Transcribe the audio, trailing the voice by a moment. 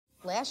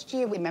Last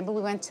year, remember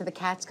we went to the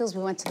Catskills,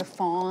 we went to the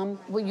farm.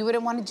 Well, you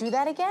wouldn't want to do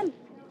that again?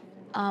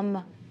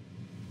 It's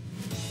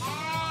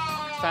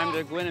time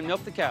to go in and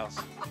milk the cows.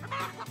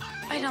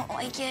 I don't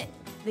like it.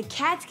 The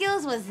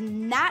Catskills was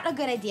not a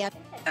good idea.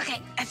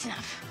 Okay, that's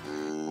enough.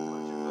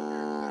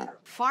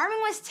 Farming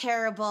was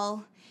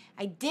terrible.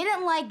 I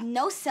didn't like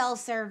no cell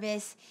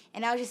service,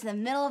 and I was just in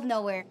the middle of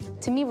nowhere.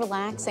 To me,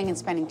 relaxing and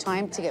spending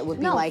time together would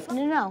be like...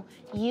 No.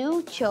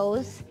 You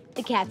chose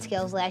the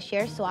Catskills last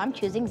year, so I'm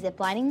choosing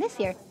ziplining this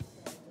year.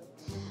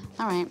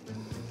 All right,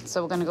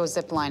 so we're gonna go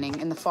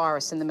ziplining in the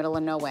forest in the middle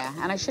of nowhere.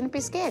 And I shouldn't be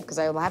scared, because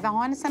I will have a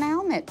harness and a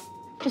helmet.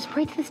 Just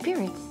pray to the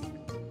spirits.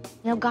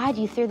 They'll guide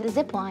you through the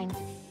zip line.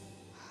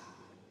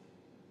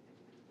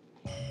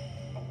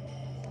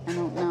 I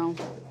don't know.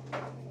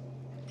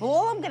 Well,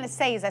 all I'm gonna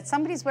say is that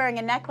somebody's wearing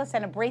a necklace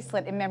and a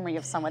bracelet in memory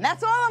of someone.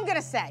 That's all I'm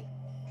gonna say.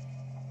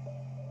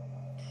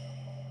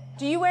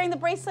 Do you wearing the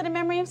bracelet in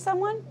memory of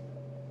someone?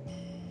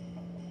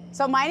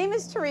 So my name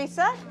is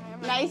Theresa.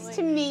 Nice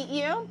to meet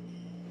you.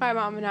 My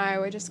mom and I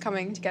were just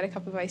coming to get a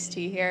cup of iced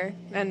tea here,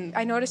 and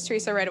I noticed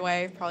Theresa right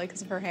away, probably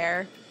because of her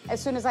hair. As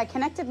soon as I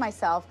connected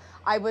myself,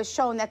 I was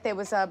shown that there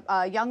was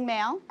a young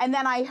male, and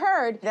then I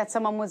heard that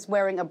someone was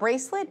wearing a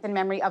bracelet in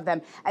memory of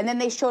them, and then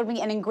they showed me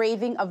an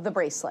engraving of the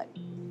bracelet.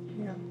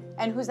 Yeah.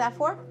 And who's that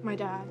for? My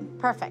dad.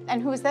 Perfect.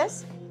 And who's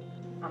this?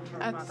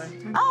 That's mother.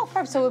 Oh,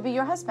 perfect. So it would be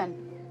your husband.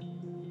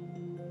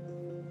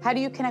 How do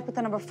you connect with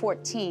the number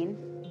 14?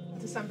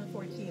 December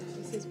 14th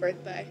is his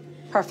birthday.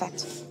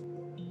 Perfect.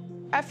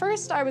 At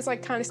first, I was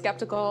like kind of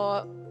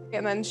skeptical,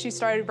 and then she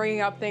started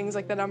bringing up things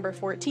like the number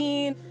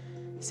 14.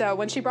 So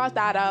when she brought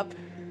that up,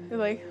 it was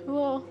like a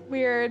little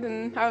weird,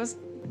 and I was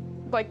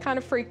like kind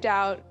of freaked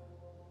out.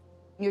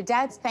 Your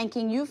dad's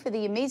thanking you for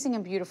the amazing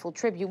and beautiful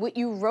tribute, what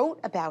you wrote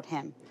about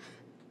him.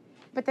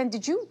 But then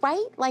did you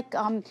write like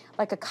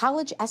a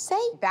college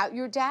essay about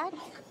your dad?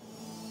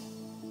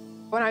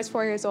 When I was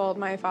 4 years old,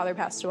 my father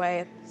passed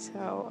away,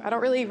 so I don't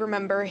really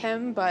remember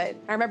him, but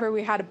I remember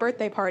we had a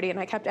birthday party, and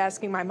I kept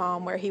asking my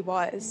mom where he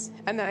was.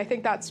 And then I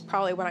think that's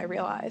probably when I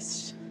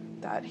realized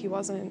that he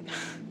wasn't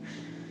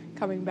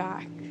coming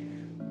back.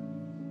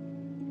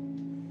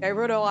 I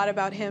wrote a lot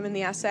about him in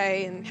the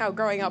essay and how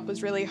growing up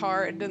was really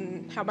hard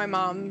and how my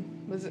mom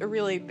was a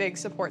really big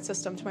support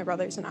system to my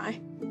brothers and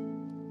I.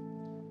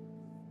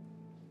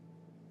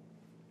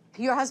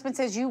 Your husband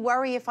says you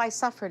worry if I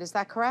suffered, is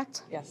that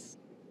correct? Yes.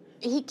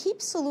 He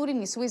keeps saluting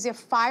me, so is he a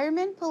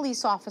fireman,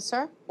 police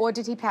officer, or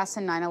did he pass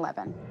in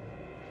 9/11?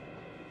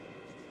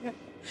 Yeah.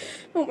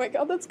 Oh my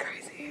God, that's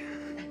crazy.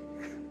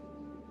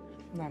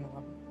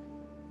 9/11.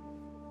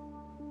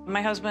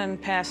 My husband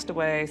passed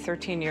away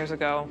 13 years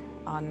ago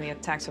on the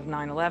attacks of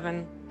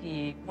 9/11.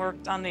 He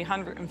worked on the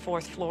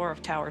 104th floor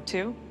of Tower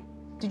 2.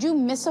 Did you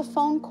miss a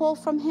phone call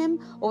from him,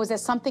 or was there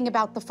something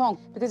about the phone?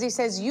 Because he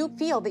says you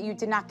feel that you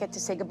did not get to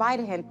say goodbye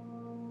to him.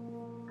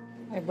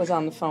 I was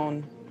on the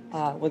phone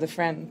with a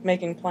friend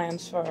making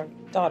plans for our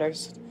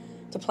daughters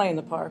to play in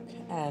the park,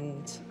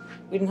 and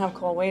we didn't have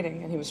call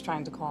waiting, and he was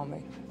trying to call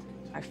me.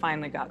 I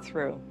finally got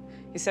through.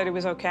 He said he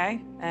was okay,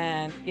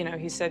 and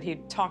he said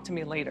he'd talk to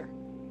me later,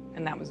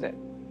 and that was it.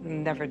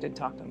 Never did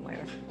talk to him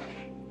later,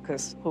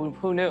 because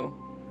who knew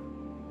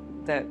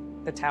that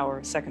the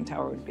second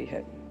tower would be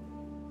hit?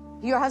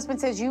 Your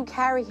husband says you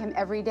carry him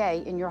every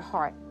day in your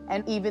heart,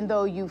 and even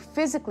though you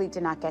physically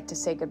did not get to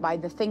say goodbye,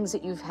 the things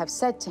that you have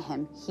said to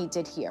him, he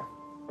did hear.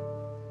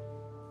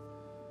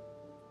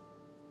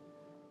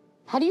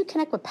 How do you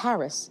connect with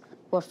Paris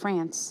or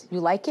France? You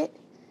like it?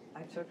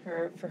 I took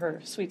her for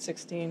her sweet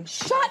 16.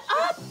 Shut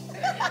up!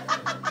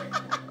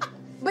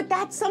 But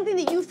that's something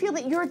that you feel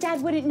that your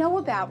dad wouldn't know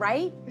about,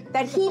 right?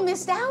 That he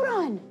missed out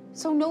on.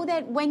 So know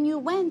that when you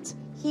went,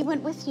 he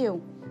went with you.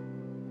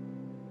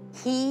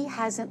 He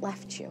hasn't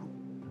left you.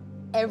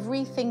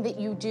 Everything that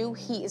you do,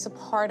 he is a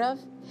part of.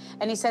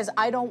 And he says,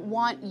 I don't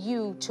want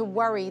you to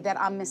worry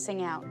that I'm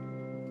missing out.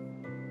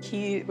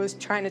 He was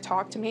trying to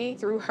talk to me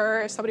through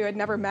her, somebody who I'd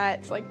never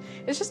met.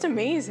 It's just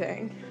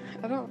amazing.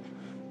 I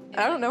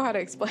don't know how to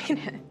explain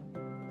it.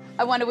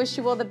 I want to wish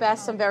you all the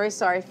best. I'm very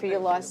sorry for your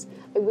loss.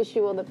 I wish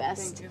you all the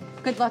best. Thank you.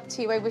 Good luck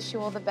to you. I wish you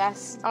all the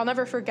best. I'll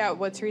never forget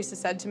what Theresa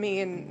said to me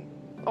and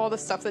all the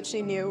stuff that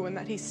she knew and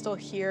that he's still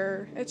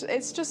here.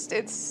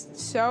 It's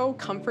so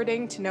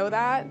comforting to know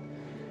that,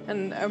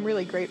 and I'm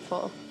really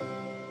grateful.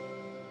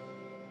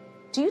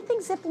 Do you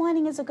think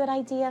ziplining is a good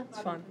idea? It's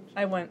fun.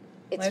 I went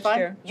It's last fun?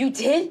 year. You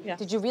did? Yeah.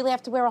 Did you really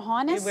have to wear a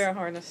harness? I wear a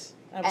harness.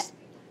 I was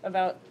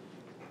about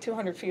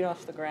 200 feet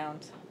off the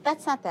ground.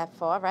 That's not that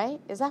far,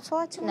 right? Is that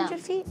far, 200 No.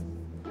 feet?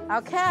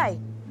 Okay.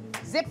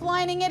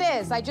 Ziplining it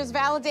is. I just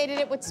validated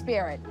it with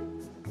spirit.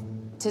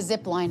 To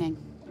ziplining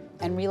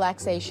and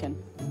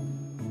relaxation.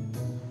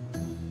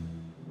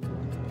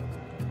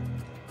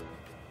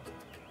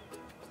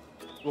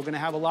 We're gonna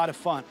have a lot of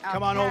fun.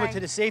 Come on over Okay. to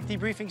the safety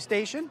briefing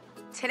station.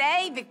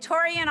 Today,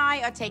 Victoria and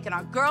I are taking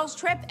our girls'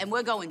 trip, and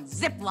we're going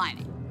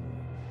ziplining.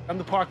 I'm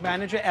the park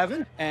manager,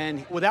 Evan,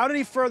 and without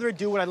any further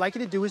ado, what I'd like you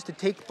to do is to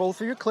take both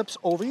of your clips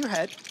over your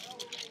head.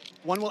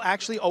 One will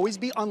actually always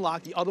be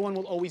unlocked, the other one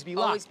will always be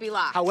locked. Always be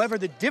locked. However,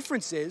 the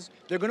difference is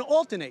they're gonna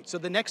alternate. So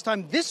the next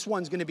time this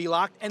one's gonna be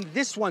locked and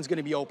this one's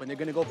gonna be open. They're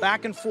gonna go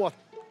back and forth.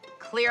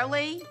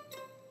 Clearly,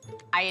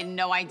 I had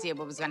no idea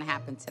what was gonna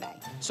happen today.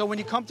 So when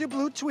you come to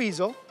blue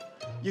tweezle,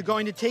 you're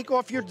going to take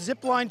off your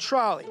zip line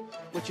trolley,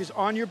 which is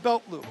on your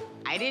belt loop.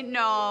 I didn't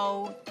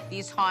know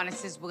these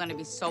harnesses were gonna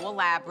be so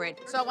elaborate.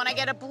 So when I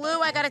get a blue,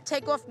 I gotta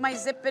take off my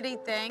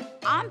zippity thing.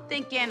 I'm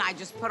thinking I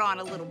just put on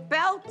a little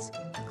belt,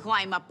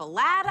 climb up a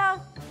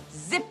ladder,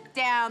 zip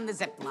down the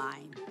zip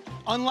line.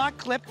 Unlock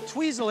clip,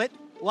 tweezle it,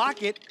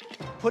 lock it,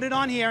 put it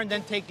on here, and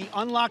then take the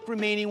unlocked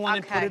remaining one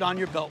and put Okay. it on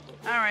your belt loop.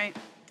 All right.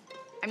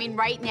 I mean,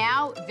 right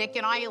now, Vic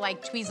and I are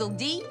like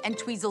Tweezledee and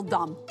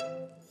Tweezledum.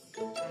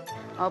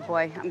 Oh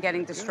boy, I'm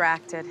getting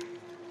distracted.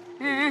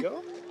 There you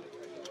go.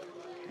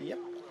 Yep.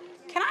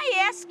 Can I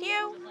ask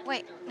you?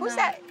 Wait, Who's no.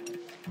 that? Do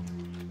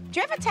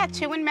you have a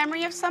tattoo in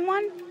memory of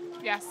someone?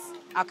 Yes.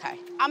 Okay.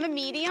 I'm a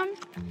medium,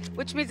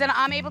 which means that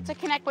I'm able to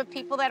connect with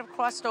people that have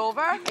crossed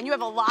over, and you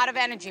have a lot of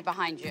energy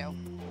behind you.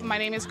 My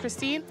name is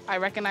Christine. I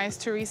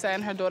recognized Theresa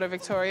and her daughter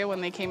Victoria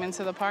when they came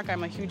into the park.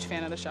 I'm a huge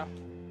fan of the show.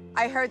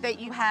 I heard that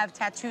you have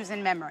tattoos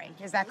in memory.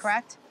 Is that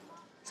correct?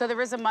 So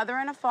there is a mother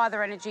and a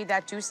father energy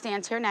that do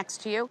stand here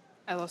next to you.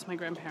 I lost my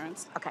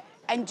grandparents. Okay.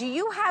 And do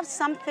you have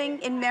something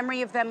in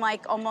memory of them,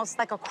 like almost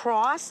like a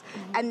cross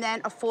and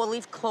then a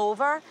four-leaf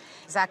clover?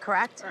 Is that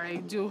correct? I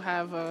do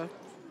have a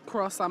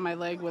cross on my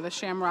leg with a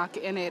shamrock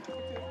in it.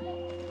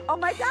 Oh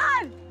my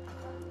God!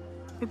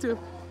 I do.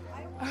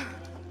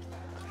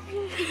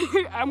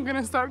 I'm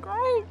gonna start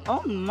crying.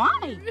 Oh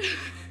my!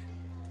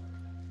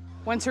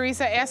 When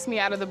Theresa asked me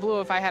out of the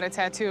blue if I had a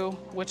tattoo,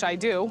 which I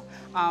do,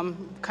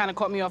 kind of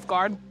caught me off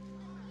guard.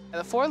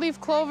 The four-leaf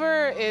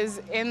clover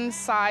is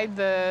inside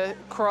the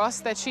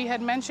cross that she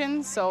had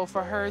mentioned, so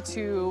for her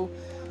to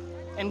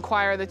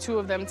inquire the two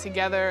of them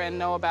together and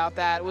know about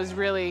that was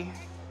really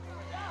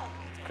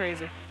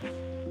crazy.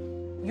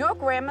 Your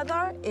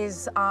grandmother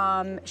is,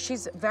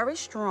 she's very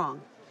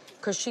strong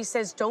because she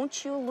says,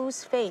 don't you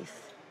lose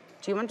faith.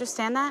 Do you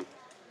understand that?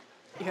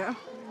 Yeah.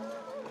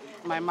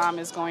 My mom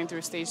is going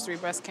through stage 3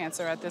 breast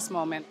cancer at this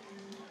moment.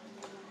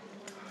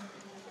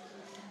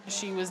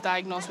 She was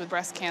diagnosed with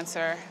breast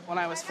cancer when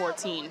I was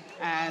 14,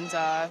 and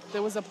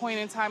there was a point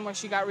in time where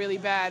she got really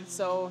bad,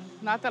 so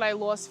not that I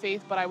lost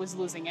faith, but I was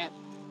losing it.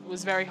 It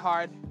was very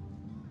hard.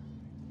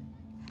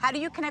 How do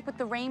you connect with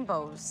the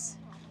rainbows?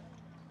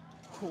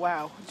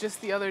 Wow,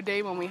 just the other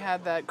day when we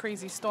had that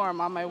crazy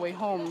storm on my way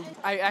home,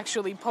 I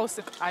actually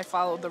posted, I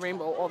followed the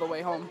rainbow all the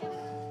way home.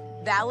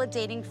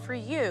 Validating for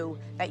you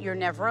that you're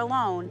never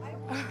alone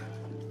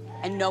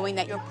and knowing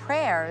that your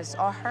prayers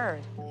are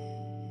heard.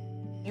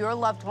 Your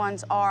loved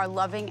ones are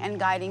loving and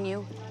guiding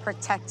you,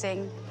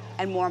 protecting,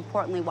 and more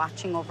importantly,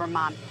 watching over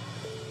Mom.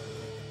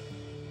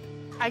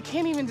 I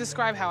can't even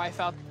describe how I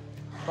felt,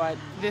 but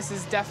this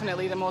is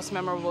definitely the most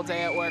memorable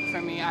day at work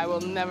for me. I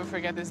will never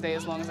forget this day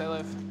as long as I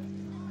live.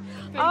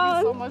 Thank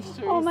you so much,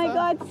 Theresa. Oh my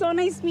God, so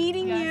nice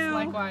meeting Yes, you.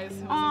 likewise.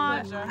 It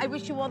was a pleasure. I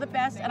wish you all the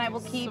best, and I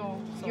will keep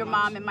so your much.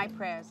 mom in my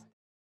prayers.